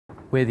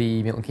We're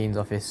the Milton Keynes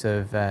office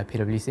of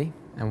PwC,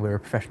 and we're a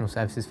professional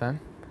services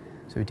firm.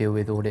 So we deal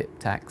with audit,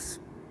 tax,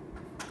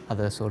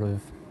 other sort of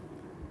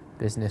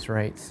business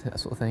rates, that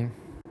sort of thing.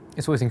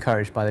 It's always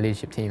encouraged by the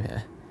leadership team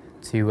here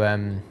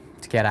to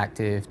get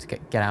active, to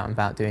get out and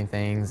about doing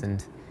things,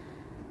 and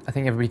I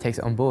think everybody takes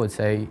it on board.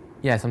 So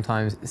yeah,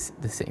 sometimes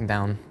the sitting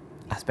down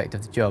aspect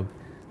of the job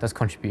does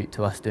contribute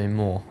to us doing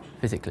more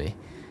physically,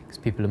 because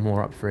people are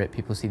more up for it,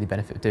 people see the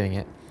benefit of doing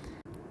it.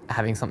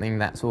 Having something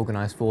that's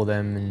organised for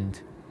them and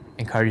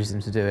encourages them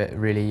to do it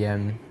really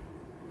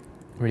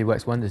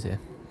works wonders here.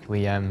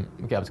 We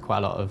get up to quite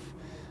a lot of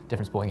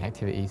different sporting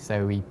activities.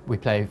 So we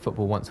play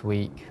football once a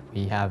week,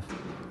 we have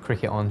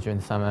cricket on during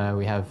the summer,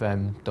 we have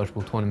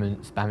dodgeball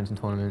tournaments, badminton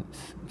tournaments,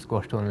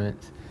 squash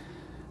tournaments.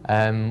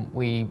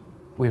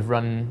 We've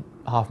run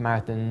half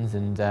marathons,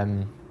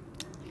 and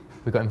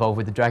we got involved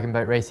with the dragon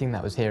boat racing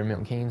that was here in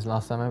Milton Keynes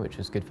last summer, which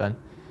was good fun.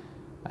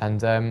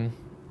 And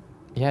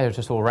yeah,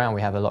 just all around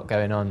we have a lot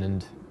going on,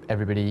 and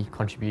everybody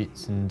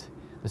contributes, and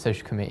the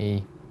social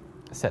committee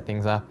set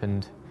things up,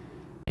 and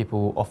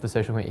people off the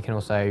social committee can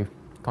also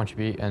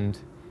contribute, and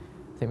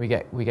I think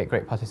we get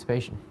great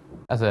participation.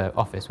 As an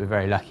office, we're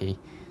very lucky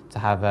to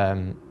have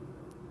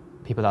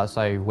people that are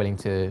so willing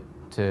to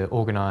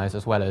organise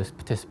as well as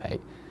participate.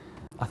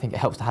 I think it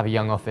helps to have a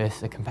young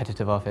office, a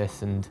competitive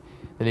office, and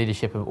the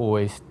leadership have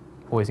always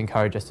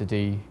encouraged us to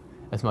do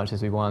as much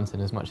as we want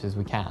and as much as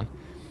we can.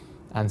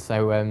 And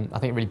so I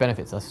think it really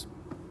benefits us,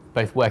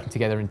 both working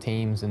together in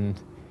teams and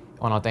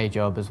on our day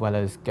job, as well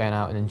as going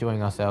out and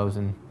enjoying ourselves,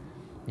 and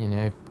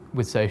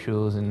with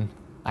socials and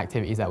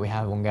activities that we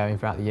have ongoing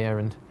throughout the year.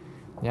 And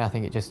yeah, I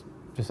think it just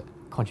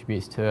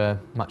contributes to a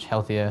much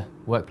healthier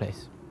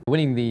workplace.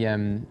 Winning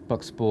the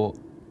Box Sport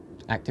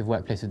Active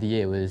Workplace of the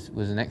Year was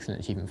an excellent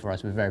achievement for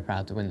us. We're very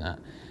proud to win that.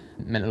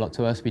 It meant a lot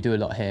to us. We do a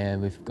lot here.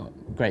 We've got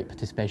great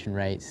participation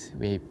rates.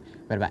 We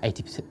had about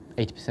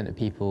 80% of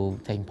people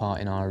taking part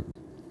in our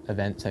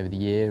events over the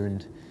year,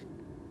 and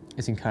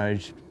it's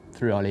encouraged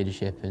through our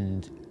leadership,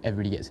 and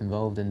everybody gets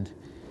involved, and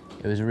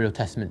it was a real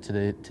testament to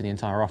the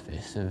entire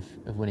office of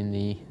winning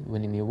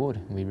the award.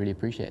 We really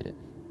appreciated it.